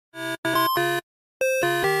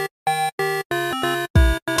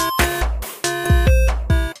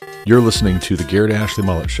You're listening to the Garrett Ashley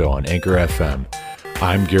Mullet Show on Anchor FM.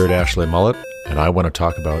 I'm Garrett Ashley Mullet, and I want to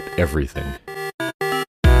talk about everything.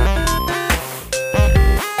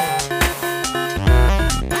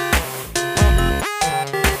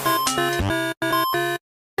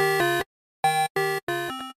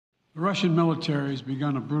 The Russian military has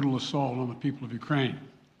begun a brutal assault on the people of Ukraine.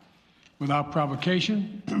 Without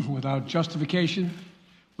provocation, without justification,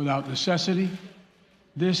 without necessity,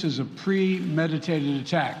 this is a premeditated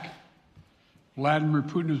attack. Vladimir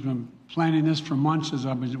Putin has been planning this for months, as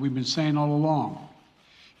we've been saying all along.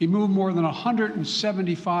 He moved more than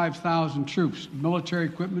 175,000 troops, military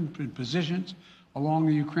equipment, and positions along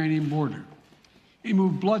the Ukrainian border. He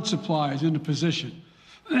moved blood supplies into position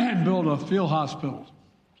and built a field hospital,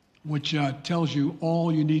 which tells you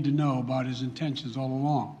all you need to know about his intentions all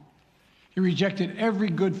along. He rejected every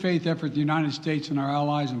good faith effort the United States and our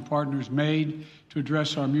allies and partners made to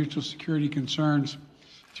address our mutual security concerns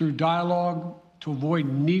through dialogue to avoid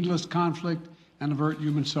needless conflict and avert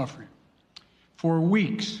human suffering. For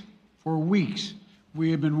weeks,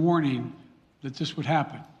 we have been warning that this would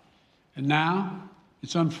happen. And now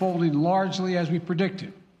it's unfolding largely as we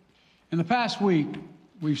predicted. In the past week,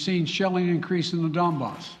 we've seen shelling increase in the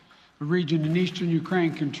Donbass, a region in eastern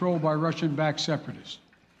Ukraine controlled by Russian-backed separatists.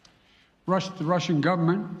 The Russian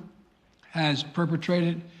government has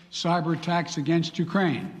perpetrated cyber attacks against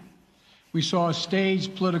Ukraine. We saw a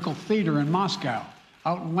staged political theater in Moscow,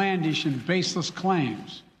 outlandish and baseless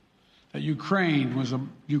claims that Ukraine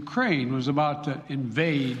was about to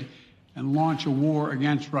invade and launch a war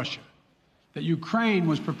against Russia, that Ukraine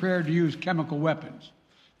was prepared to use chemical weapons,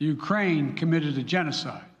 that Ukraine committed a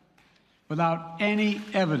genocide. Without any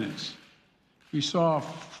evidence, we saw a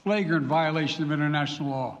flagrant violation of international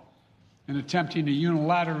law in attempting to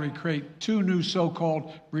unilaterally create two new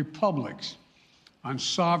so-called republics on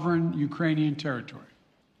sovereign Ukrainian territory.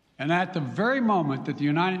 And at the very moment that the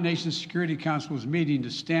United Nations Security Council was meeting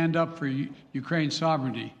to stand up for Ukraine's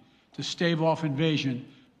sovereignty, to stave off invasion,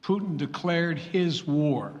 Putin declared his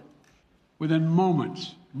war. Within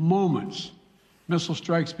moments, missile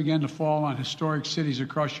strikes began to fall on historic cities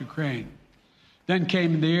across Ukraine. Then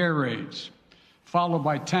came the air raids, followed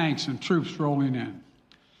by tanks and troops rolling in.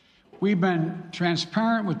 We've been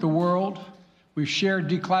transparent with the world. We've shared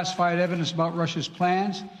declassified evidence about Russia's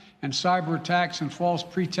plans and cyber attacks and false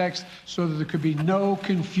pretexts so that there could be no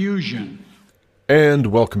confusion. And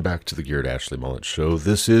welcome back to the Garrett Ashley Mullet Show.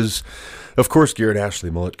 This is, of course, Garrett Ashley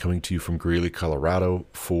Mullet coming to you from Greeley, Colorado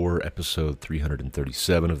for episode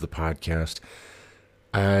 337 of the podcast.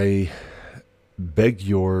 I beg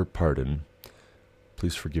your pardon.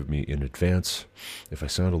 Please forgive me in advance if I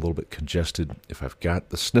sound a little bit congested. If I've got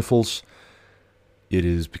the sniffles, it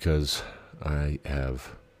is because I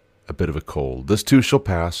have a bit of a cold. This too shall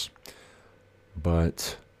pass,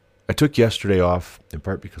 but I took yesterday off in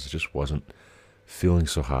part because I just wasn't feeling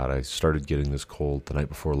so hot. I started getting this cold the night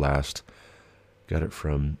before last. Got it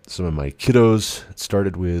from some of my kiddos. It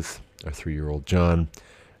started with our 3-year-old John,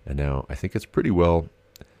 and now I think it's pretty well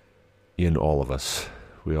in all of us.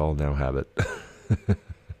 We all now have it.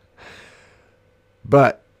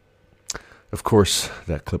 But, of course,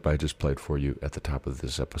 that clip I just played for you at the top of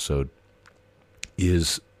this episode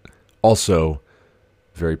is also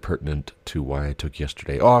very pertinent to why I took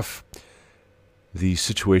yesterday off. The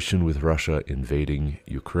situation with Russia invading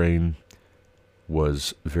Ukraine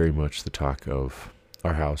was very much the talk of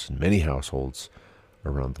our house and many households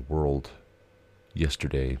around the world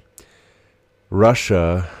yesterday.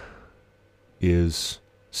 Russia is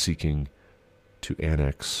seeking to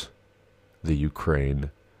annex the Ukraine.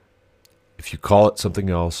 If you call it something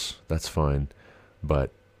else, that's fine, but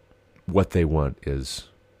what they want is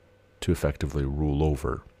to effectively rule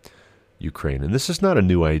over Ukraine. And this is not a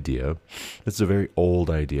new idea. It's a very old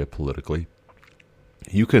idea politically.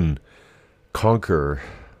 You can conquer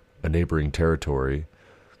a neighboring territory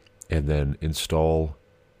and then install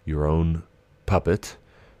your own puppet,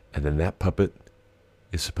 and then that puppet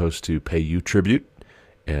is supposed to pay you tribute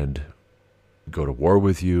and go to war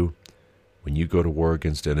with you. When you go to war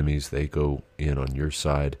against enemies, they go in on your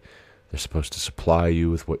side. They're supposed to supply you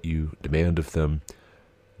with what you demand of them.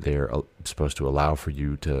 They're supposed to allow for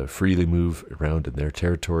you to freely move around in their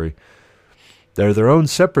territory. They're their own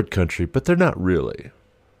separate country, but they're not really.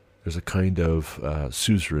 There's a kind of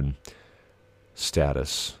suzerain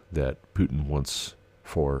status that Putin wants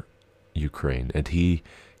for Ukraine, and he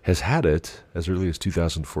has had it as early as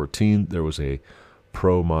 2014. There was a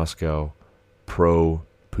pro-Moscow,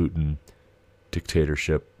 pro-Putin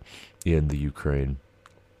dictatorship in the Ukraine,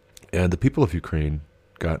 and the people of Ukraine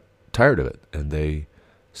got tired of it, and they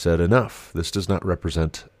said, enough. This does not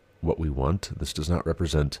represent what we want. This does not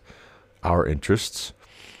represent our interests.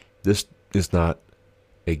 This is not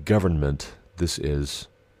a government. This is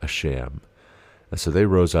a sham. And so they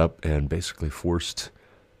rose up and basically forced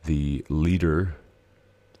the leader,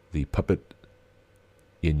 the puppet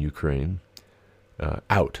in Ukraine,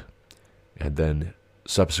 out. And then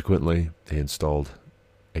subsequently they installed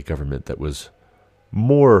a government that was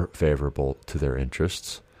more favorable to their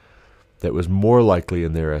interests, that was more likely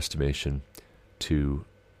in their estimation to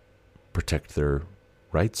protect their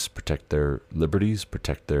rights, protect their liberties,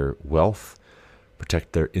 protect their wealth,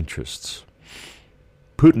 protect their interests.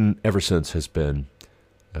 Putin, ever since, has been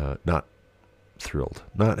not thrilled,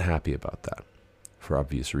 not happy about that, for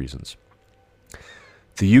obvious reasons.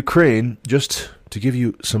 The Ukraine, just to give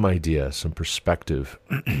you some idea, some perspective,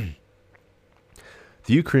 the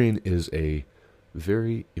Ukraine is a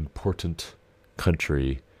very important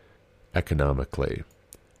country economically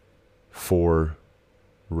for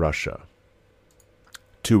Russia.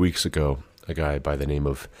 2 weeks ago, a guy by the name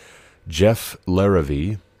of Jeff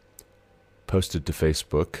Larravee posted to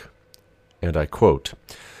Facebook, and I quote,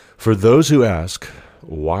 "For those who ask,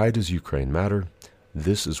 why does Ukraine matter?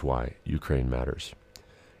 This is why Ukraine matters.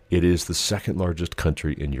 It is the second largest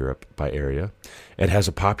country in Europe by area. It has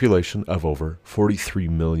a population of over 43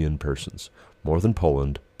 million persons, more than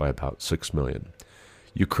Poland by about 6 million.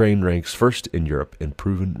 Ukraine ranks first in Europe in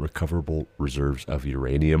proven recoverable reserves of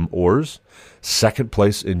uranium ores, second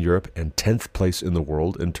place in Europe and 10th place in the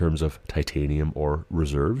world in terms of titanium ore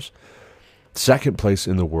reserves, second place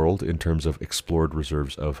in the world in terms of explored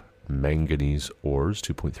reserves of manganese ores,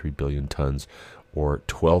 2.3 billion tons, or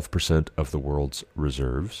 12% of the world's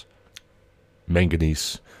reserves.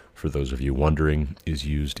 Manganese, for those of you wondering, is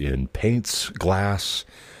used in paints, glass,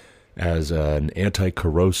 as an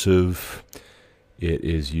anti-corrosive. It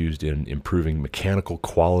is used in improving mechanical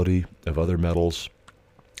quality of other metals.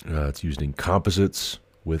 It's used in composites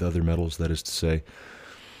with other metals, that is to say.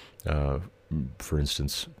 For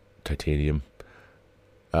instance, titanium.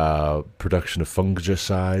 Production of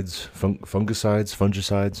fungicides.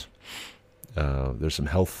 There's some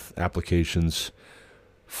health applications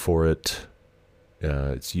for it.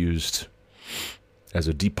 It's used as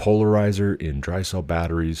a depolarizer in dry cell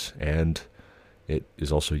batteries, and it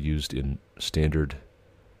is also used in standard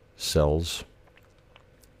cells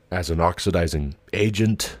as an oxidizing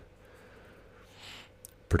agent,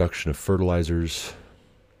 production of fertilizers,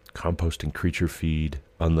 composting creature feed,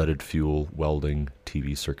 unleaded fuel, welding,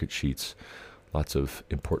 TV circuit sheets, lots of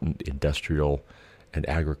important industrial and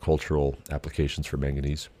agricultural applications for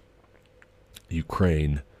manganese.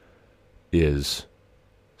 Ukraine is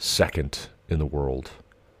second in the world,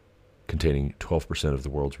 containing 12% of the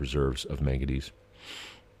world's reserves of manganese.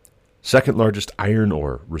 Second largest iron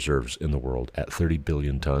ore reserves in the world at 30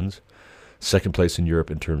 billion tons. Second place in Europe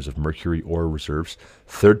in terms of mercury ore reserves.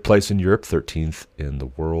 Third place in Europe, 13th in the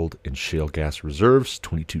world in shale gas reserves,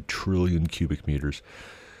 22 trillion cubic meters.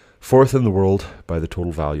 Fourth in the world by the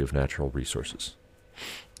total value of natural resources.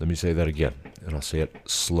 Let me say that again, and I'll say it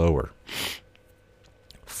slower.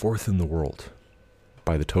 Fourth in the world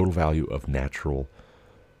by the total value of natural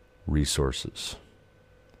resources.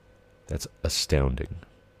 That's astounding.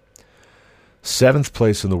 Seventh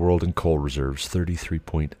place in the world in coal reserves,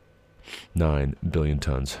 33.9 billion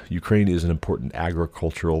tons. Ukraine is an important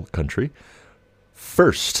agricultural country.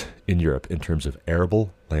 First in Europe in terms of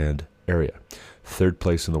arable land area. Third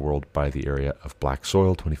place in the world by the area of black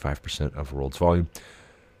soil, 25% of the world's volume.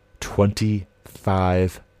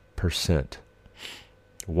 25%.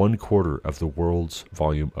 1/4 of the world's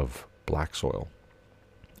volume of black soil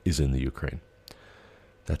is in the Ukraine.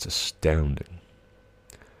 That's astounding.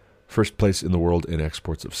 First place in the world in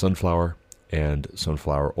exports of sunflower and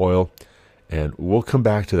sunflower oil. And we'll come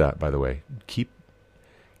back to that, by the way. Keep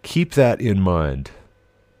that in mind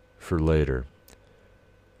for later.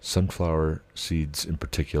 Sunflower seeds in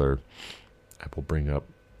particular. I will bring up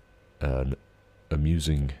an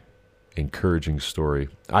amusing, encouraging story.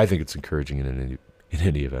 I think it's encouraging in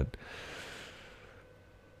any event.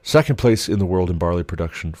 Second place in the world in barley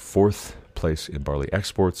production. Fourth place in barley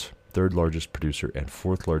exports. Third largest producer and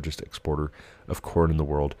fourth largest exporter of corn in the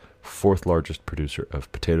world. Fourth largest producer of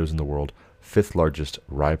potatoes in the world. Fifth largest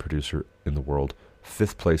rye producer in the world.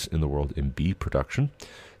 Fifth place in the world in bee production,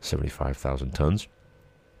 75,000 tons.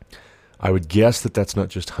 I would guess that that's not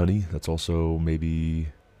just honey. That's also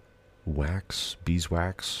maybe wax,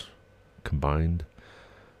 beeswax, combined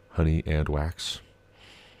honey and wax.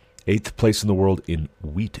 Eighth place in the world in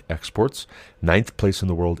wheat exports. Ninth place in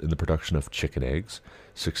the world in the production of chicken eggs.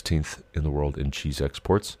 16th in the world in cheese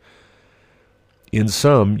exports. In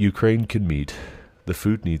sum, Ukraine can meet the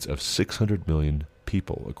food needs of 600 million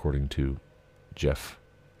people, according to Jeff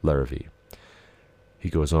Larrivee. He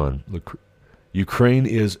goes on, look, Ukraine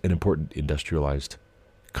is an important industrialized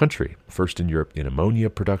country, first in Europe in ammonia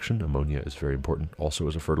production. Ammonia is very important also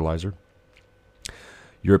as a fertilizer.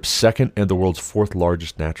 Europe's second and the world's fourth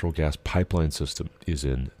largest natural gas pipeline system is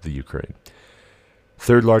in the Ukraine.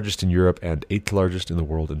 Third largest in Europe and eighth largest in the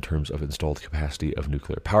world in terms of installed capacity of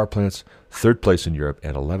nuclear power plants. Third place in Europe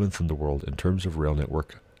and 11th in the world in terms of rail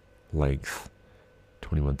network length,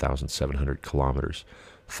 21,700 kilometers.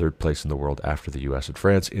 Third place in the world after the U.S. and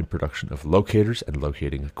France in production of locators and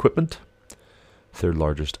locating equipment. Third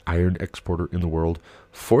largest iron exporter in the world.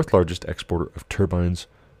 Fourth largest exporter of turbines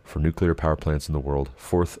for nuclear power plants in the world.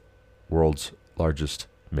 Fourth world's largest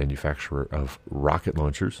manufacturer of rocket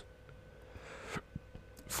launchers.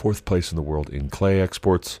 Fourth place in the world in clay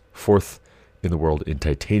exports. Fourth in the world in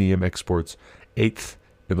titanium exports. Eighth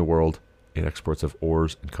in the world in exports of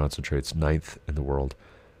ores and concentrates. Ninth in the world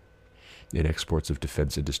in exports of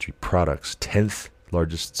defense industry products. 10th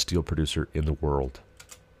largest steel producer in the world.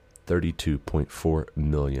 32.4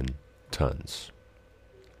 million tons.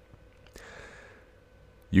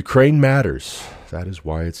 Ukraine matters. That is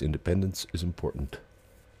why its independence is important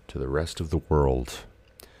to the rest of the world.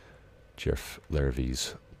 Jeff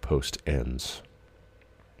Larrivee's post ends.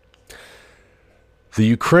 The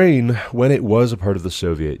Ukraine, when it was a part of the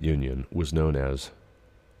Soviet Union, was known as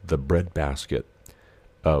the breadbasket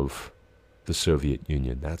of the Soviet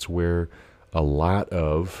Union. That's where a lot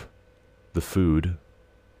of the food,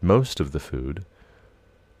 most of the food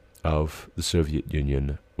of the Soviet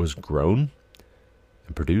Union was grown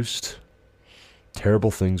and produced.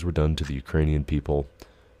 Terrible things were done to the Ukrainian people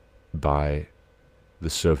by the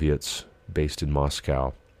Soviets based in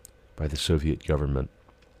Moscow, by the Soviet government.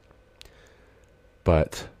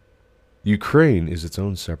 But Ukraine is its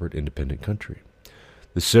own separate independent country.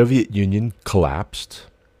 The Soviet Union collapsed.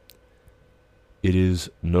 It is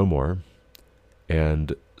no more,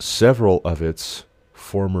 and several of its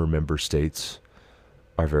former member states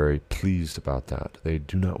are very pleased about that. They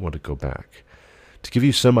do not want to go back. To give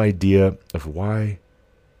you some idea of why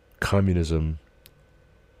communism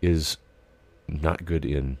is not good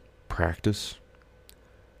in practice,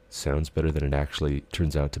 sounds better than it actually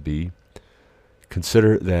turns out to be,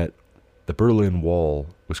 consider that the Berlin Wall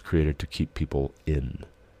was created to keep people in.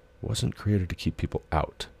 It wasn't created to keep people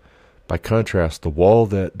out. By contrast, the wall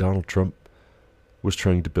that Donald Trump was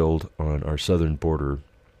trying to build on our southern border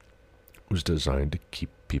was designed to keep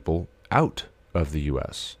people out of the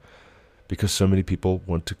U.S. because so many people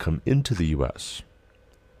want to come into the U.S.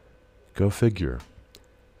 Go figure.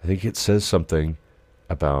 I think it says something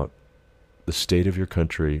about the state of your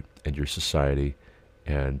country and your society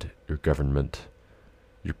and your government,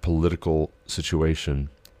 your political situation,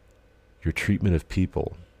 your treatment of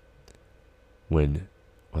people, when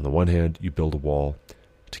on the one hand you build a wall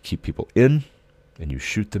to keep people in and you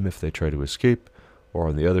shoot them if they try to escape, or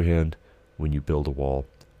on the other hand, when you build a wall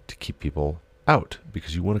to keep people out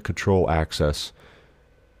because you want to control access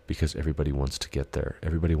because everybody wants to get there.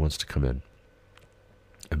 Everybody wants to come in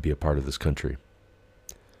and be a part of this country.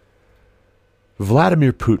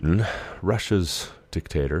 Vladimir Putin, Russia's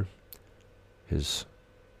dictator, his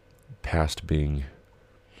past being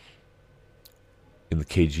in the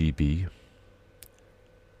KGB,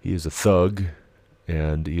 he is a thug,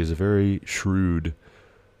 and he is a very shrewd,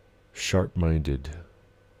 sharp-minded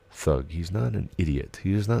thug. He's not an idiot.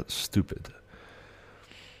 He is not stupid.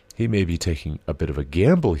 He may be taking a bit of a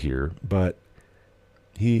gamble here, but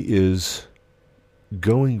he is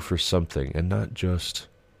going for something and not just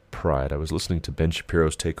pride. I was listening to Ben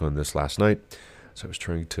Shapiro's take on this last night, so I was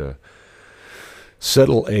trying to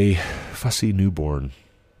settle a fussy newborn.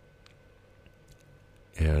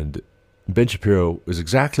 And Ben Shapiro is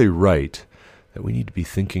exactly right that we need to be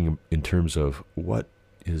thinking in terms of what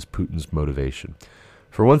is Putin's motivation.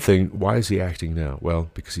 For one thing, why is he acting now? Well,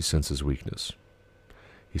 because he senses weakness.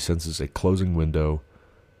 He senses a closing window.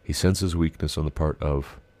 He senses weakness on the part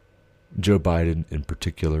of Joe Biden in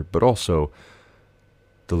particular, but also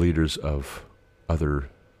the leaders of other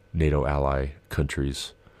NATO ally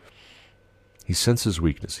countries. He senses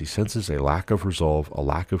weakness. He senses a lack of resolve, a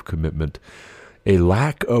lack of commitment, a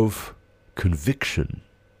lack of conviction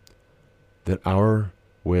that our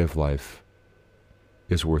way of life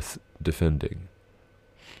is worth defending.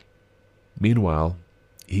 Meanwhile,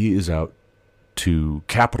 he is out to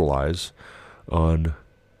capitalize on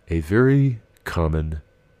a very common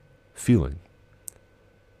feeling,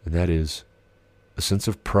 and that is a sense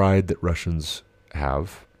of pride that Russians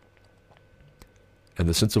have and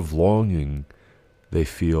the sense of longing they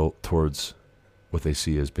feel towards what they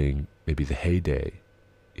see as being maybe the heyday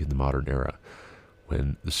in the modern era,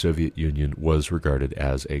 when the Soviet Union was regarded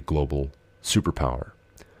as a global superpower.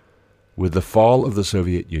 With the fall of the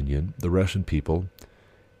Soviet Union, the Russian people,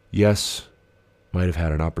 yes, might have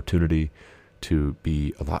had an opportunity to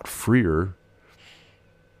be a lot freer,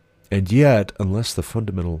 and yet, unless the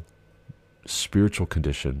fundamental spiritual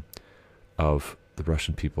condition of the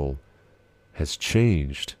Russian people has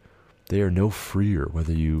changed, they are no freer,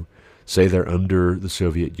 whether you say they're under the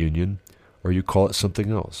Soviet Union or you call it something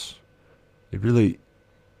else. It really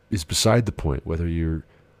is beside the point whether you're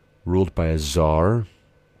ruled by a czar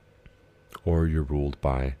or you're ruled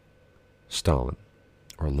by Stalin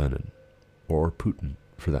or Lenin or Putin,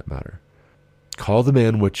 for that matter. Call the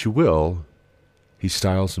man what you will, he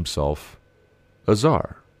styles himself a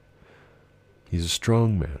czar. He's a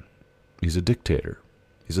strong man. He's a dictator.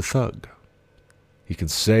 He's a thug. He can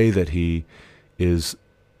say that he is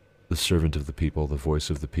the servant of the people, the voice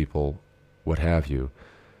of the people, what have you.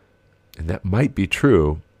 And that might be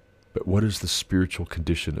true, but what is the spiritual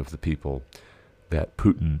condition of the people that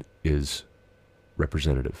Putin is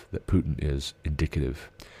representative, that Putin is indicative?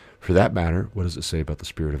 For that matter, what does it say about the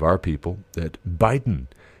spirit of our people that Biden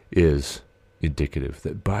is indicative,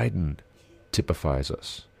 that Biden typifies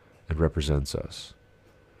us and represents us?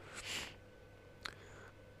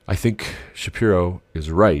 I think Shapiro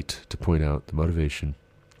is right to point out the motivation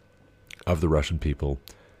of the Russian people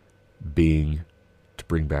being to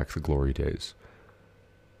bring back the glory days.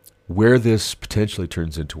 Where this potentially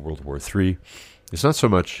turns into World War III is not so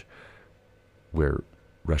much where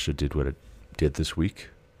Russia did what it did this week,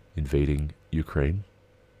 invading Ukraine,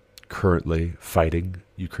 currently fighting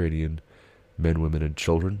Ukrainian men, women, and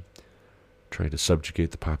children, trying to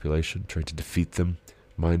subjugate the population, trying to defeat them,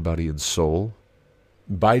 mind, body, and soul.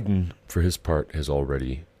 Biden, for his part, has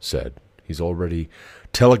already said, he's already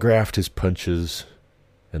telegraphed his punches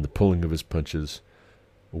and the pulling of his punches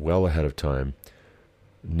well ahead of time.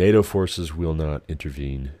 NATO forces will not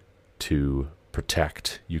intervene to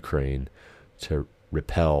protect Ukraine, to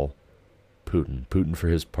repel Putin. Putin, for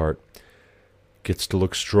his part, gets to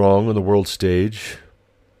look strong on the world stage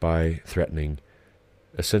by threatening,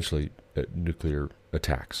 essentially, nuclear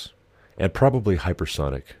attacks, and probably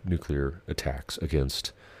hypersonic nuclear attacks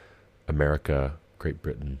against America, Great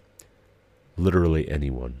Britain, literally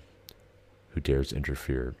anyone who dares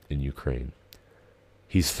interfere in Ukraine.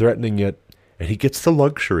 He's threatening it, and he gets the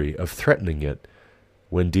luxury of threatening it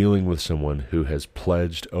when dealing with someone who has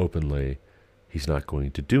pledged openly he's not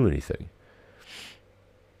going to do anything.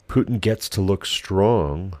 Putin gets to look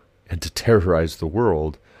strong and to terrorize the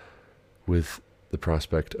world with the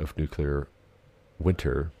prospect of nuclear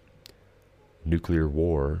winter, nuclear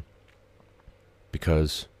war,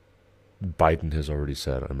 because Biden has already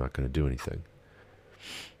said, I'm not going to do anything.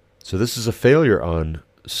 So this is a failure on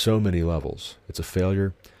so many levels. It's a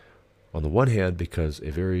failure on the one hand because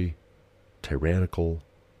a very tyrannical,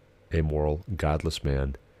 amoral, godless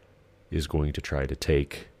man is going to try to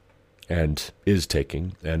take, and is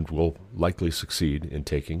taking, and will likely succeed in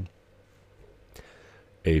taking,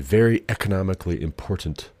 a very economically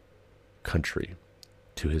important country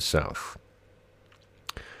to his south.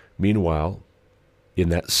 Meanwhile, in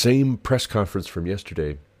that same press conference from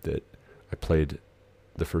yesterday that I played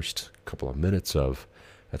the first couple of minutes of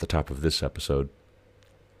at the top of this episode,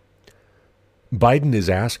 Biden is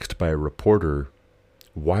asked by a reporter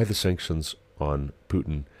why the sanctions on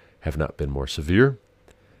Putin have not been more severe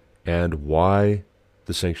and why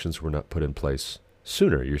the sanctions were not put in place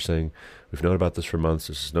sooner. You're saying, we've known about this for months.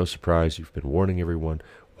 This is no surprise. You've been warning everyone.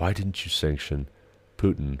 Why didn't you sanction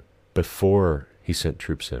Putin before he sent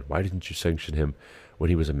troops in? Why didn't you sanction him when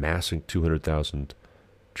he was amassing 200,000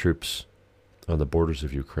 troops on the borders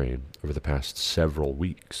of Ukraine over the past several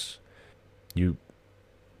weeks? You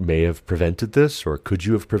may have prevented this, or could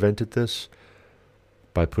you have prevented this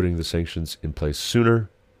by putting the sanctions in place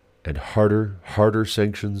sooner and harder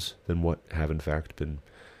sanctions than what have in fact been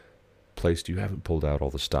placed? You haven't pulled out all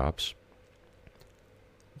the stops.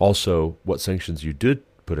 Also, what sanctions you did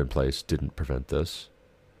put in place didn't prevent this.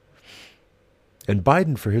 And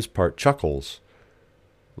Biden, for his part, chuckles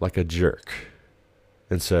like a jerk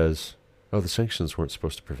and says, oh, the sanctions weren't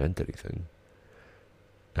supposed to prevent anything.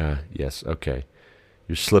 Yes, okay.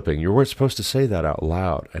 You're slipping. You weren't supposed to say that out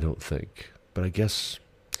loud, I don't think. But I guess,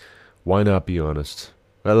 why not be honest?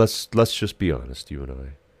 Well, let's just be honest, you and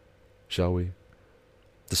I. Shall we?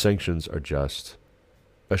 The sanctions are just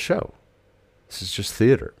a show. This is just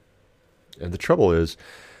theater. And the trouble is,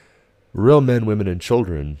 real men, women, and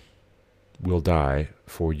children will die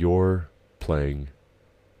for your playing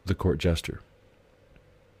the court jester.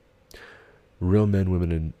 Real men,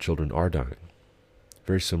 women, and children are dying.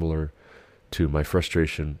 Very similar to my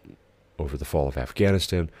frustration over the fall of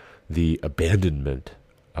Afghanistan, the abandonment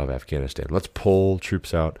of Afghanistan. Let's pull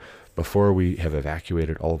troops out before we have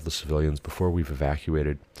evacuated all of the civilians, before we've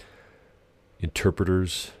evacuated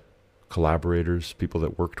interpreters, collaborators, people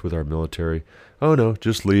that worked with our military. Oh no,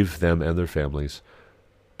 just leave them and their families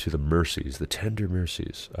to the mercies, the tender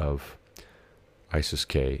mercies of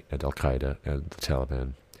ISIS-K and Al-Qaeda and the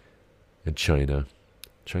Taliban and China.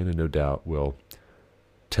 China, no doubt, will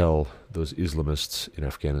tell those Islamists in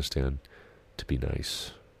Afghanistan to be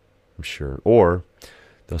nice, I'm sure. Or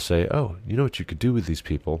they'll say, oh, you know what you could do with these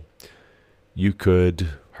people? You could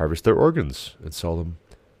harvest their organs and sell them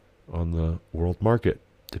on the world market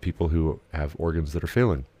to people who have organs that are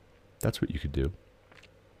failing. That's what you could do.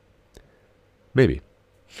 Maybe.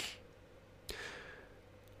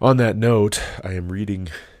 On that note, I am reading,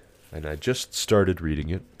 and I just started reading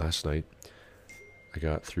it last night. I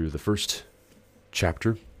got through the first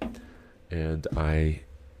chapter, and I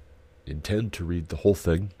intend to read the whole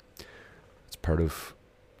thing. It's part of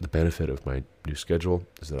the benefit of my new schedule,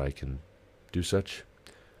 is that I can do such.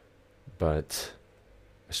 But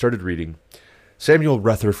I started reading Samuel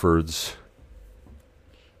Rutherford's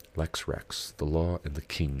Lex Rex, The Law and the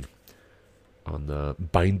King, on the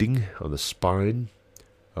binding, on the spine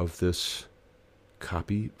of this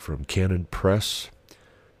copy from Canon Press,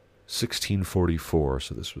 1644.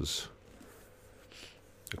 So this was,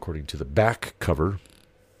 according to the back cover,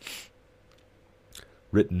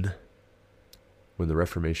 written when the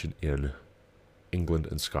Reformation in England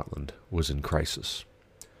and Scotland was in crisis.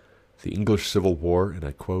 The English Civil War, and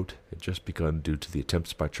I quote, had just begun due to the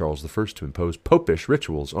attempts by Charles I to impose popish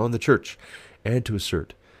rituals on the Church and to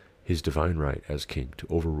assert his divine right as king to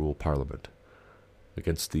overrule Parliament.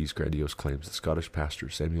 Against these grandiose claims, the Scottish pastor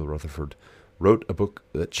Samuel Rutherford wrote a book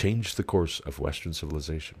that changed the course of Western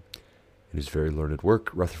civilization. In his very learned work,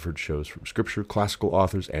 Rutherford shows from Scripture, classical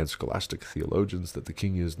authors, and scholastic theologians that the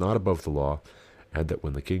king is not above the law, and that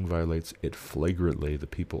when the king violates it flagrantly, the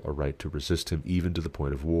people are right to resist him even to the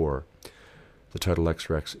point of war. The title Lex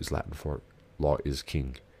Rex is Latin for law is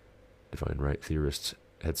king. Divine right theorists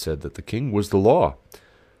had said that the king was the law,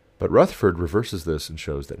 but Rutherford reverses this and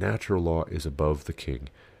shows that natural law is above the king,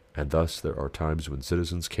 and thus there are times when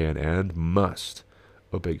citizens can and must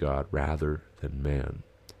obey God rather than man.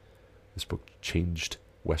 This book changed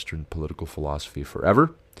Western political philosophy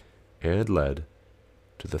forever and led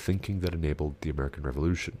to the thinking that enabled the American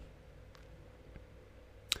Revolution.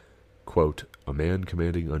 Quote, a man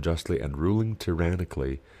commanding unjustly and ruling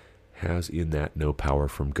tyrannically has in that no power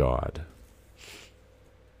from God.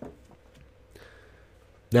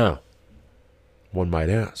 Now, one might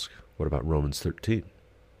ask, what about Romans 13?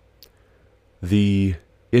 The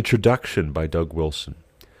introduction by Doug Wilson.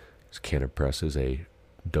 Canon Press is a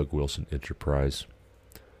Doug Wilson enterprise,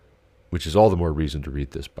 which is all the more reason to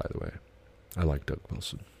read this, by the way. I like Doug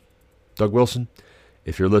Wilson. Doug Wilson,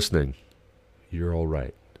 if you're listening, you're all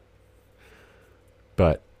right.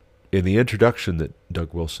 But in the introduction that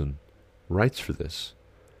Doug Wilson writes for this,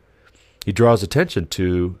 he draws attention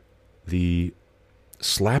to the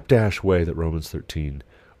slapdash way that Romans 13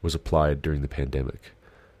 was applied during the pandemic,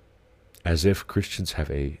 as if Christians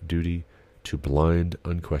have a duty to blind,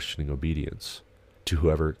 unquestioning obedience to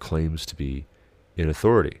whoever claims to be in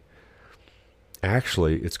authority.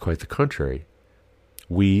 Actually, it's quite the contrary.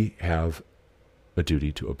 We have a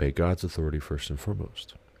duty to obey God's authority first and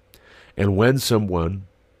foremost. And when someone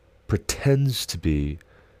pretends to be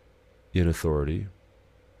in authority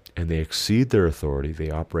and they exceed their authority, they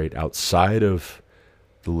operate outside of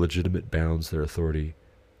the legitimate bounds their authority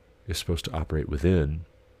is supposed to operate within,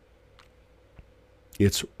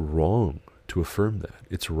 it's wrong to affirm that.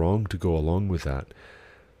 It's wrong to go along with that,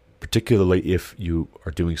 particularly if you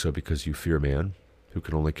are doing so because you fear man, who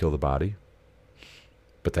can only kill the body.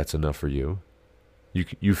 But that's enough for you.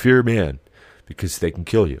 You fear man because they can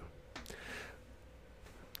kill you.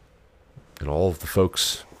 And all of the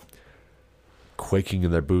folks quaking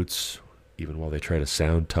in their boots, even while they try to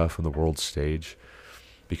sound tough on the world stage,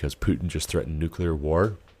 because Putin just threatened nuclear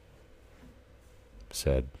war,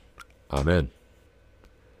 said, Amen.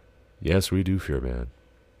 Yes, we do fear man.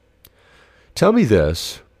 Tell me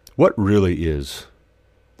this, what really is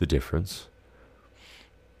the difference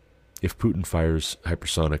if Putin fires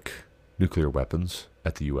hypersonic nuclear weapons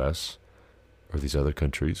at the U.S. or these other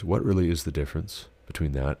countries? What really is the difference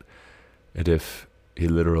between that and if he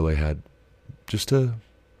literally had just a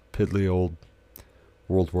piddly old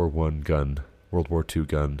World War I gun, World War II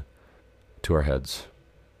gun to our heads?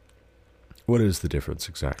 What is the difference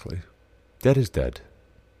exactly? Dead is dead.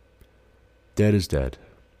 Dead is dead.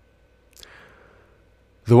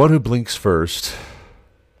 The one who blinks first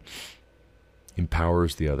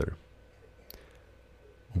empowers the other.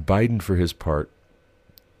 Biden, for his part,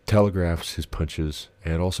 telegraphs his punches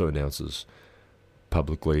and also announces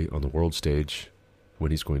publicly on the world stage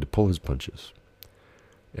when he's going to pull his punches.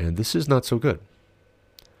 And this is not so good.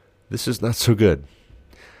 This is not so good.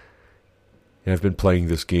 And I've been playing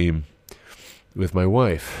this game with my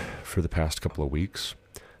wife for the past couple of weeks.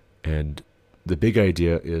 And the big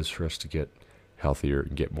idea is for us to get healthier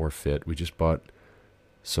and get more fit. We just bought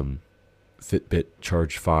some Fitbit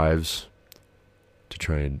Charge 5s to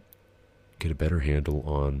try and get a better handle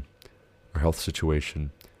on our health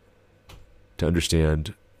situation, to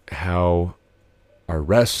understand how our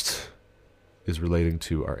rest is relating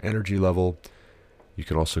to our energy level. You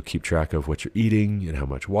can also keep track of what you're eating and how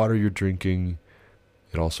much water you're drinking.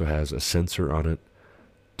 It also has a sensor on it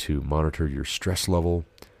to monitor your stress level.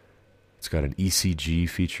 It's got an ECG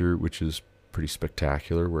feature, which is pretty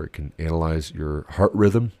spectacular, where it can analyze your heart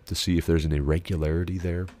rhythm to see if there's an irregularity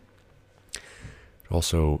there. It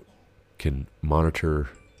also can monitor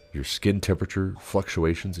your skin temperature,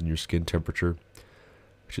 fluctuations in your skin temperature,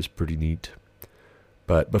 which is pretty neat.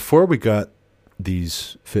 But before we got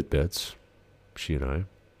these Fitbits, she and I,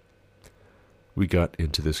 we got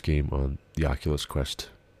into this game on the Oculus Quest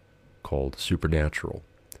called Supernatural.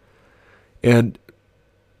 And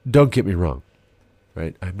don't get me wrong,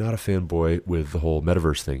 right? I'm not a fanboy with the whole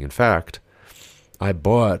metaverse thing. In fact, I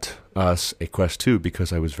bought us a Quest 2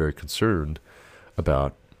 because I was very concerned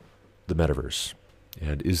about the metaverse.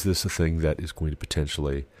 And is this a thing that is going to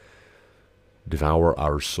potentially devour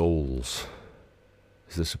our souls?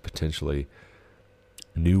 Is this a potentially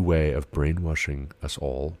new way of brainwashing us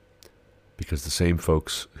all? Because the same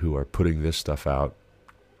folks who are putting this stuff out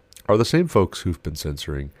are the same folks who've been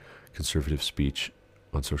censoring conservative speech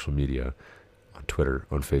on social media, on Twitter,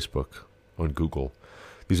 on Facebook, on Google.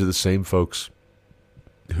 These are the same folks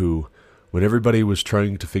who, when everybody was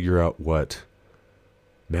trying to figure out what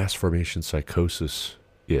mass formation psychosis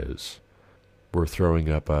is, were throwing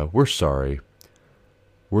up we're sorry,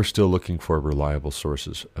 we're still looking for reliable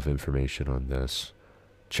sources of information on this.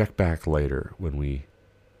 Check back later when we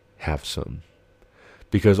have some.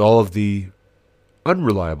 Because all of the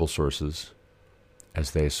unreliable sources,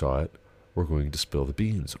 as they saw it, were going to spill the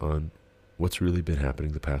beans on what's really been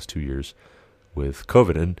happening the past 2 years with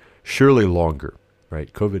COVID, and surely longer,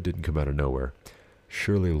 right? COVID didn't come out of nowhere.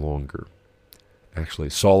 Surely longer. Actually,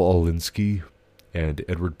 Saul Alinsky and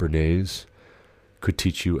Edward Bernays could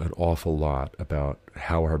teach you an awful lot about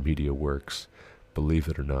how our media works, believe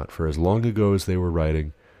it or not. For as long ago as they were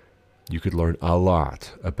writing, you could learn a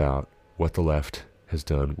lot about what the left has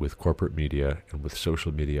done with corporate media and with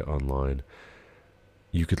social media online.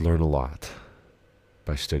 You could learn a lot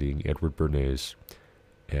by studying Edward Bernays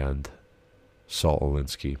and Saul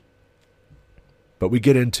Alinsky. But we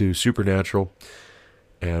get into Supernatural,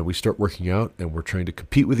 and we start working out, and we're trying to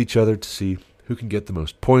compete with each other to see who can get the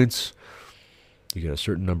most points. You get a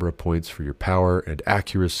certain number of points for your power and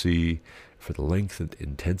accuracy, for the length and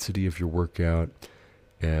intensity of your workout.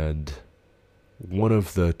 And one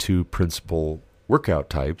of the two principal workout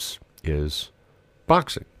types is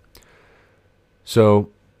boxing.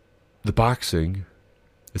 So the boxing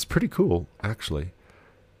is pretty cool, actually.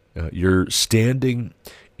 You're standing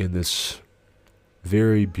in this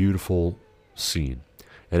very beautiful scene.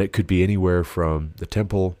 And it could be anywhere from the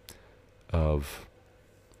temple of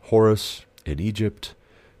Horus in Egypt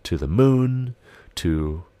to the moon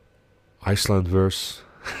to Icelandverse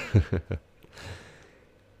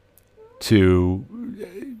to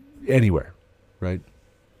anywhere, right?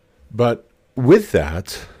 But with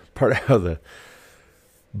that, part of how the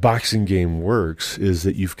boxing game works is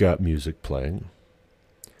that you've got music playing.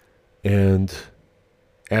 And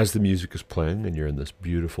as the music is playing and you're in this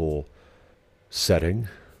beautiful setting,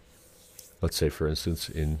 let's say, for instance,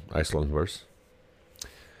 in Icelandverse,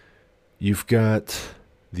 you've got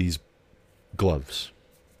these gloves,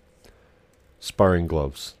 sparring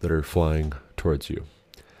gloves that are flying towards you.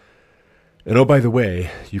 And oh, by the way,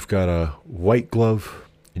 you've got a white glove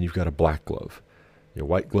and you've got a black glove. Your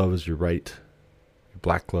white glove is your right, your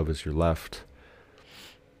black glove is your left.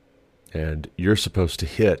 And you're supposed to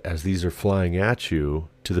hit, as these are flying at you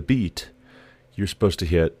to the beat, you're supposed to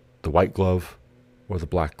hit the white glove or the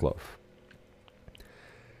black glove.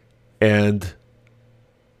 And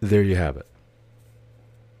there you have it.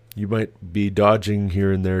 You might be dodging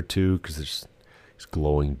here and there too, because there's these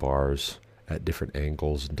glowing bars at different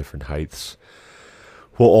angles and different heights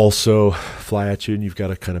will also fly at you, and you've got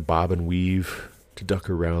to kind of bob and weave to duck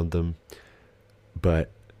around them.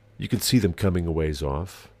 But you can see them coming a ways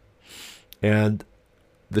off. And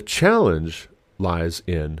the challenge lies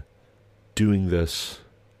in doing this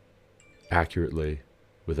accurately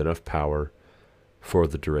with enough power for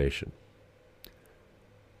the duration.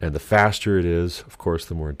 And the faster it is, of course,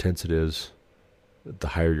 the more intense it is, the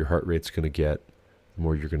higher your heart rate's going to get, the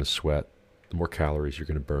more you're going to sweat, the more calories you're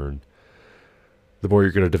going to burn, the more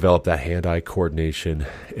you're going to develop that hand-eye coordination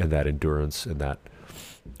and that endurance and that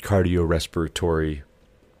cardiorespiratory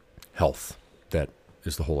health. That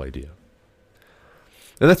is the whole idea.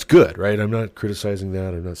 And that's good, right? I'm not criticizing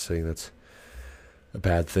that. I'm not saying that's a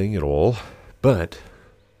bad thing at all. But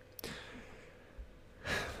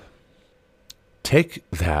take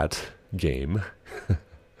that game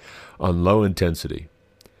on low intensity.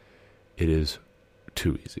 It is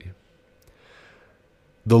too easy.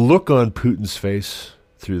 The look on Putin's face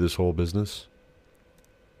through this whole business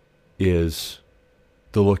is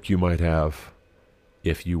the look you might have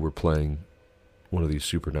if you were playing one of these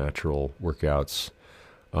supernatural workouts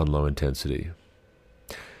on low intensity.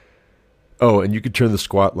 Oh, and you could turn the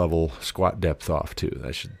squat depth off too.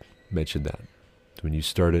 I should mention that. When you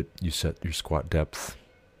start it, you set your squat depth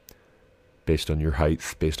based on your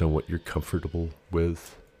height, based on what you're comfortable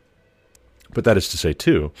with. But that is to say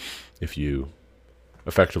too, if you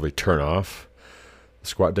effectively turn off the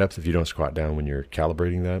squat depth, if you don't squat down when you're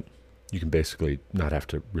calibrating that, you can basically not have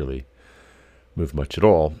to really move much at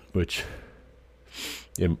all, which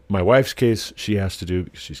in my wife's case, she has to do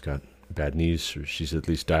because she's got bad knees, or she's at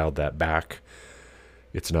least dialed that back.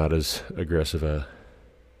 It's not as aggressive a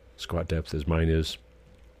squat depth as mine is,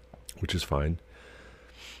 which is fine.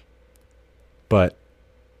 But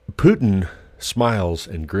Putin smiles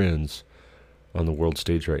and grins on the world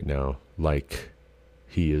stage right now like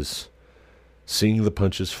he is seeing the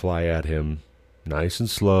punches fly at him nice and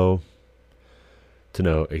slow to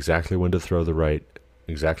know exactly when to throw the right,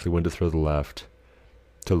 exactly when to throw the left,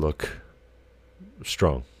 to look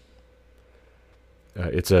strong.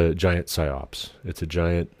 It's a giant psyops. It's a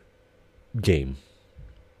giant game.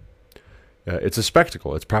 It's a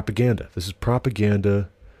spectacle. It's propaganda. This is propaganda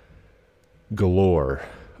galore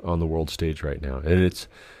on the world stage right now. And it's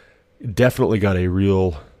definitely got a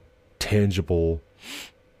real tangible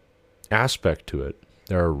aspect to it.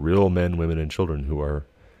 There are real men, women, and children who are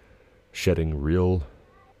shedding real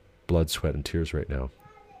blood, sweat, and tears right now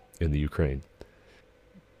in the Ukraine.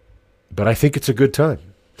 But I think it's a good time.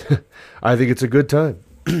 I think it's a good time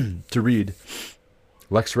to read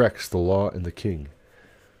Lex Rex, The Law and the King.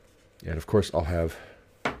 And of course, I'll have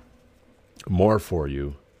more for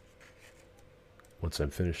you once I'm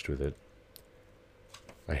finished with it.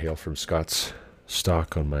 I hail from Scots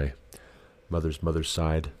stock on my mother's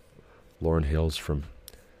side. Lauren hails from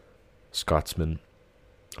Scotsman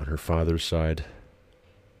on her father's side.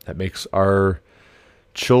 That makes our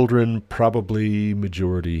children probably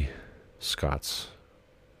majority Scots,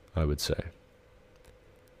 I would say,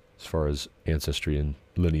 as far as ancestry and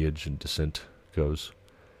lineage and descent goes.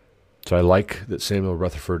 So I like that Samuel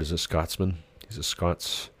Rutherford is a Scotsman. He's a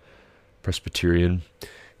Scots Presbyterian.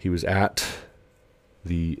 He was at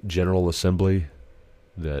the General Assembly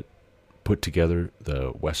that put together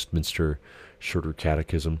the Westminster Shorter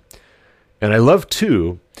Catechism. And I love,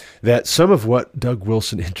 too, that some of what Doug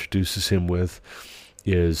Wilson introduces him with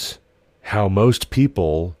is how most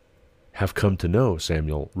people have come to know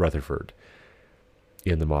Samuel Rutherford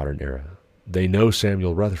in the modern era. They know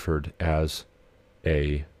Samuel Rutherford as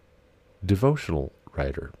a devotional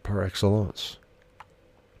writer par excellence.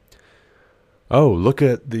 Oh, look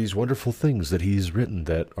at these wonderful things that he's written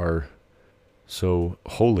that are so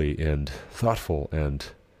holy and thoughtful and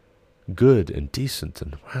good and decent.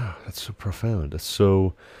 And wow, that's so profound. That's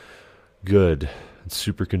so good and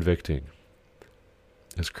super convicting,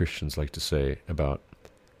 as Christians like to say about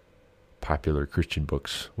popular Christian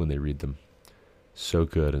books when they read them. So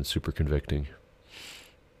good and super convicting.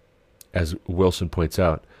 As Wilson points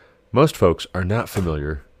out, most folks are not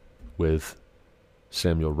familiar with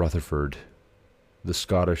Samuel Rutherford, the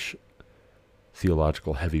Scottish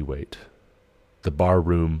theological heavyweight, the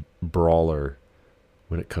barroom brawler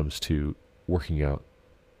when it comes to working out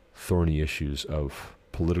thorny issues of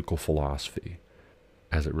political philosophy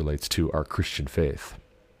as it relates to our Christian faith.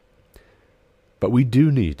 But we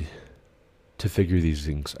do need to figure these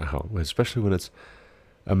things out, especially when it's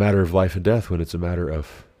a matter of life and death, when it's a matter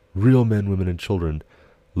of real men, women, and children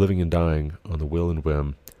living and dying on the will and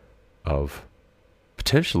whim of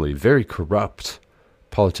potentially very corrupt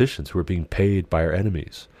politicians who are being paid by our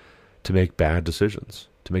enemies to make bad decisions,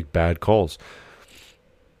 to make bad calls.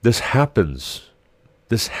 This happens.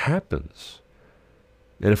 This happens.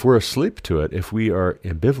 And if we're asleep to it, if we are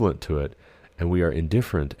ambivalent to it, and we are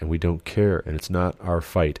indifferent, and we don't care, and it's not our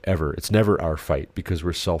fight ever, it's never our fight because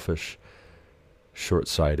we're selfish,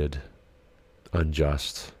 short-sighted,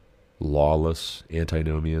 unjust, lawless,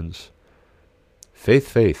 antinomians, Faith,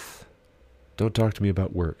 faith. Don't talk to me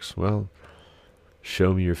about works. Well,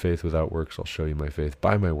 show me your faith without works. I'll show you my faith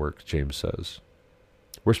by my works, James says.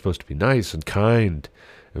 We're supposed to be nice and kind,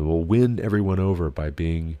 and we'll win everyone over by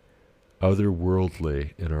being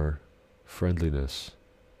otherworldly in our friendliness.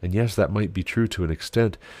 And yes, that might be true to an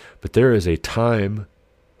extent, but there is a time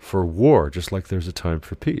for war, just like there's a time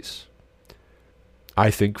for peace.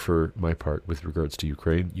 I think, for my part, with regards to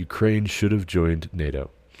Ukraine should have joined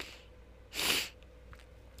NATO.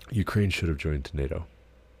 Ukraine should have joined NATO.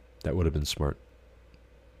 That would have been smart.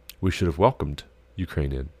 We should have welcomed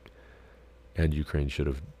Ukraine in, and Ukraine should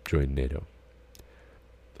have joined NATO.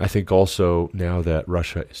 I think also, now that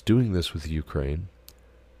Russia is doing this with Ukraine,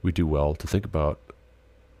 we do well to think about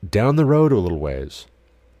down the road a little ways.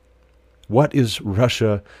 What is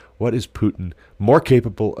Russia, what is Putin more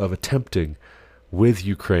capable of attempting with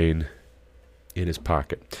Ukraine in his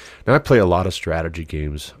pocket? Now, I play a lot of strategy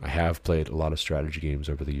games. I have played a lot of strategy games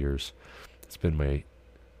over the years. It's been my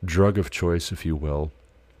drug of choice, if you will.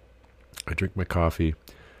 I drink my coffee,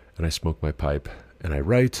 and I smoke my pipe, and I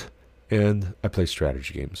write, and I play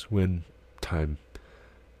strategy games when time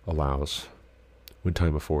allows, when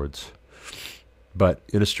time affords. But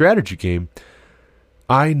in a strategy game,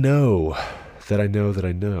 I know that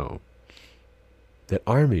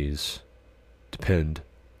armies depend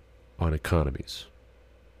on economies.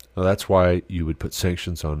 Now, that's why you would put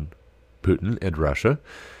sanctions on Putin and Russia.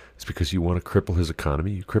 It's because you want to cripple his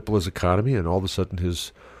economy. You cripple his economy, and all of a sudden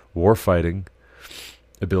his war-fighting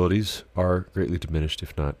abilities are greatly diminished,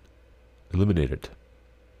 if not eliminated.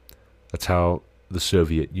 That's how the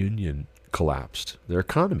Soviet Union collapsed. Their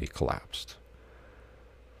economy collapsed.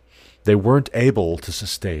 They weren't able to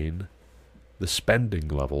sustain the spending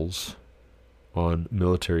levels on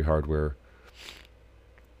military hardware,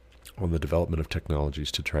 on the development of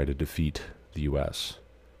technologies to try to defeat the U.S.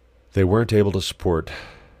 They weren't able to support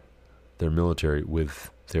their military with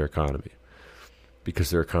their economy because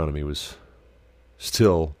their economy was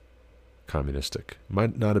still communistic.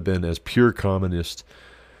 Might not have been as pure communist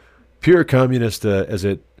as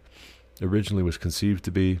it originally was conceived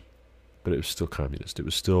to be, but it was still communist. It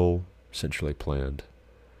was still centrally planned.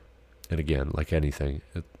 And again, like anything,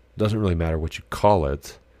 it doesn't really matter what you call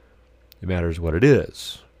it. It matters what it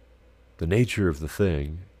is. The nature of the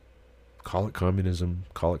thing, call it communism,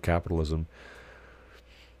 call it capitalism,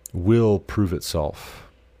 will prove itself.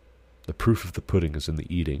 The proof of the pudding is in the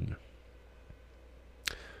eating.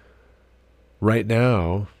 Right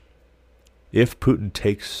now, if Putin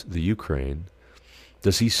takes the Ukraine,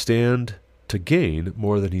 does he stand to gain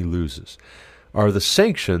more than he loses? Are the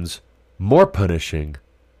sanctions more punishing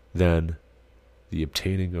than the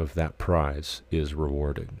obtaining of that prize is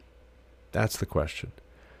rewarding? That's the question.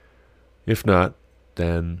 If not,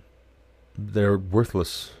 then they're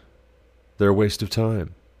worthless. They're a waste of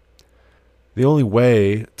time. The only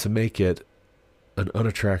way to make it an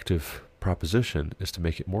unattractive proposition is to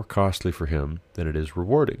make it more costly for him than it is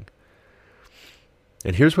rewarding.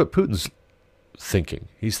 And here's what Putin's thinking.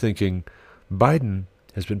 He's thinking, Biden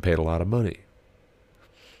has been paid a lot of money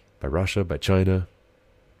by Russia, by China,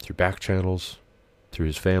 through back channels, through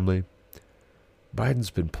his family.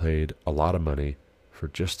 Biden's been paid a lot of money for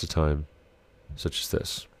just a time such as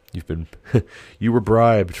this. You were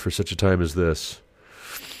bribed for such a time as this,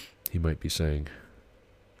 he might be saying.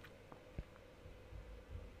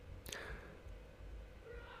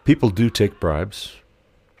 People do take bribes.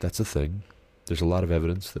 That's a thing. There's a lot of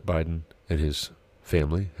evidence that Biden and his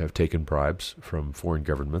family have taken bribes from foreign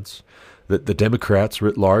governments. That the Democrats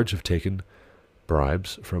writ large have taken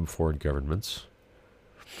bribes from foreign governments.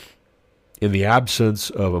 In the absence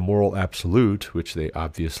of a moral absolute, which they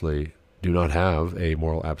obviously do not have a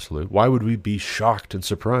moral absolute, why would we be shocked and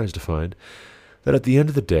surprised to find that at the end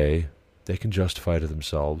of the day, they can justify to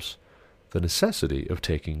themselves the necessity of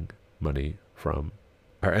taking money from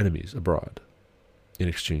our enemies abroad in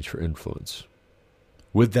exchange for influence?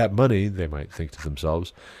 With that money, they might think to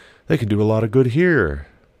themselves, they can do a lot of good here.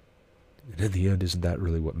 And in the end, isn't that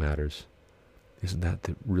really what matters? Isn't that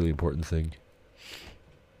the really important thing?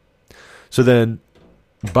 So then,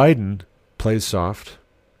 Biden plays soft,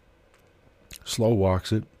 slow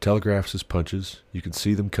walks it, telegraphs his punches. You can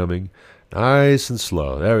see them coming, nice and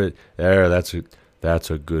slow. There, that's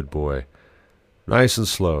a good boy. Nice and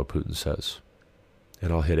slow, Putin says.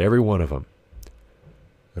 And I'll hit every one of them.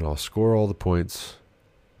 And I'll score all the points.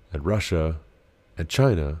 And Russia and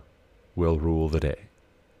China will rule the day.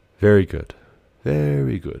 Very good.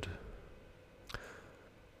 Very good.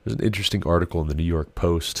 There's an interesting article in the New York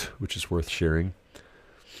Post, which is worth sharing.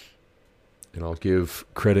 And I'll give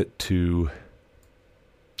credit to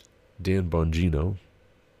Dan Bongino.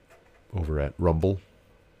 over at Rumble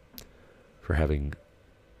for having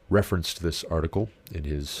referenced this article in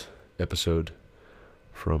his episode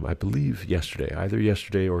from, I believe, yesterday, either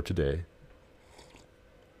yesterday or today.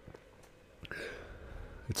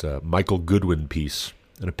 It's a Michael Goodwin piece,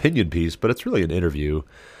 an opinion piece, but it's really an interview.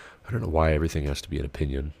 I don't know why everything has to be an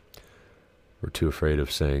opinion. We're too afraid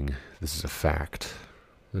of saying this is a fact.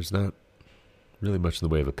 There's not really much in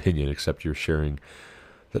the way of opinion, except you're sharing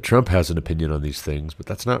that Trump has an opinion on these things, but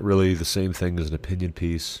that's not really the same thing as an opinion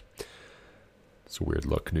piece. It's a weird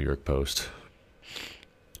look, New York Post.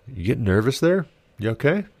 You getting nervous there? You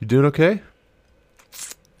okay? You doing okay?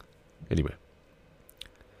 Anyway.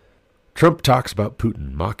 Trump talks about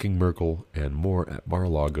Putin, mocking Merkel, and more at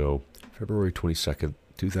Mar-a-Lago, February 22nd,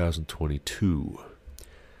 2022.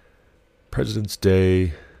 President's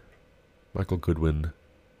Day, Michael Goodwin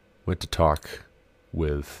went to talk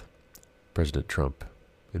with President Trump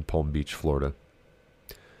in Palm Beach, Florida.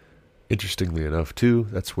 Interestingly enough, too,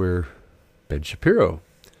 that's where Ben Shapiro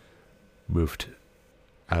moved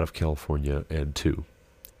out of California and to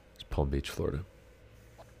Palm Beach, Florida.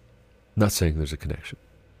 Not saying there's a connection,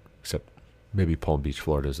 except maybe Palm Beach,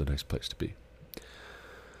 Florida is a nice place to be.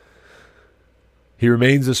 He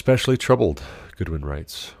remains especially troubled, Goodwin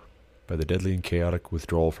writes, by the deadly and chaotic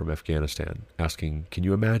withdrawal from Afghanistan, asking, can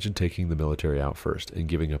you imagine taking the military out first and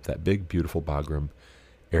giving up that big, beautiful Bagram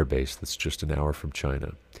air base that's just an hour from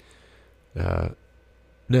China?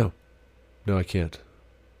 No, I can't,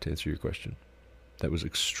 to answer your question. That was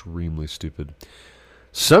extremely stupid.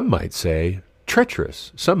 Some might say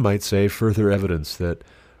treacherous. Some might say further evidence that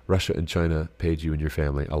Russia and China paid you and your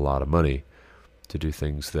family a lot of money to do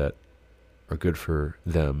things that are good for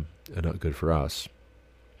them and not good for us.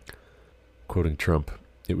 Quoting Trump,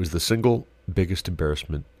 it was the single biggest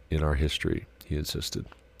embarrassment in our history, he insisted.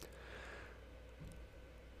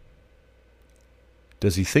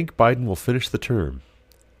 Does he think Biden will finish the term?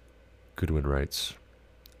 Goodwin writes,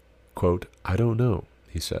 quote, I don't know,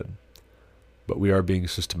 he said, but we are being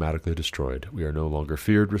systematically destroyed. We are no longer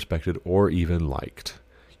feared, respected, or even liked.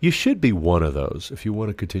 You should be one of those. If you want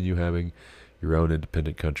to continue having your own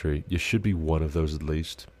independent country, you should be one of those at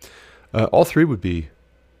least. All three would be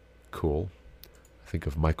cool. Think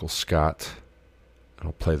of Michael Scott.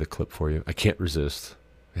 I'll play the clip for you. I can't resist.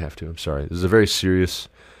 I have to. I'm sorry. This is a very serious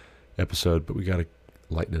episode, but we got to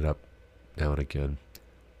lighten it up now and again.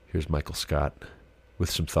 Here's Michael Scott with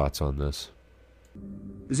some thoughts on this.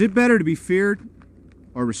 Is it better to be feared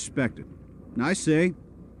or respected? And I say,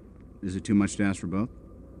 is it too much to ask for both?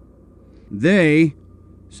 They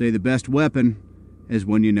say the best weapon is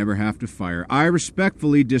one you never have to fire. I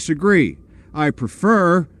respectfully disagree. I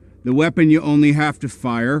prefer the weapon you only have to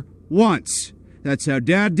fire once. That's how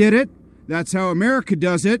Dad did it. That's how America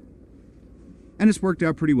does it. And it's worked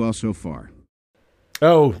out pretty well so far.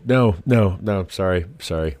 Oh, no, sorry.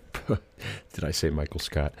 Did I say Michael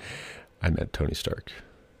Scott? I meant Tony Stark.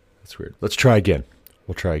 That's weird. Let's try again.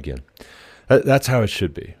 We'll try again. That's how it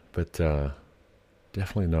should be, but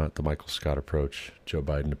definitely not the Michael Scott approach, Joe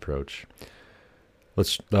Biden approach.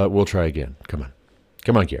 We'll try again. Come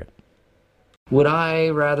on, Garrett. Would I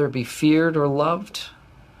rather be feared or loved?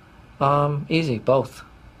 Easy, both.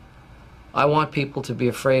 I want people to be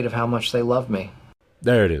afraid of how much they love me.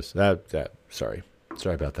 There it is. Sorry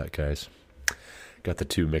about that, guys. Got the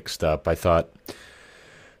two mixed up. I thought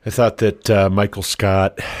that Michael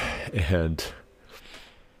Scott and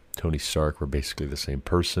Tony Stark were basically the same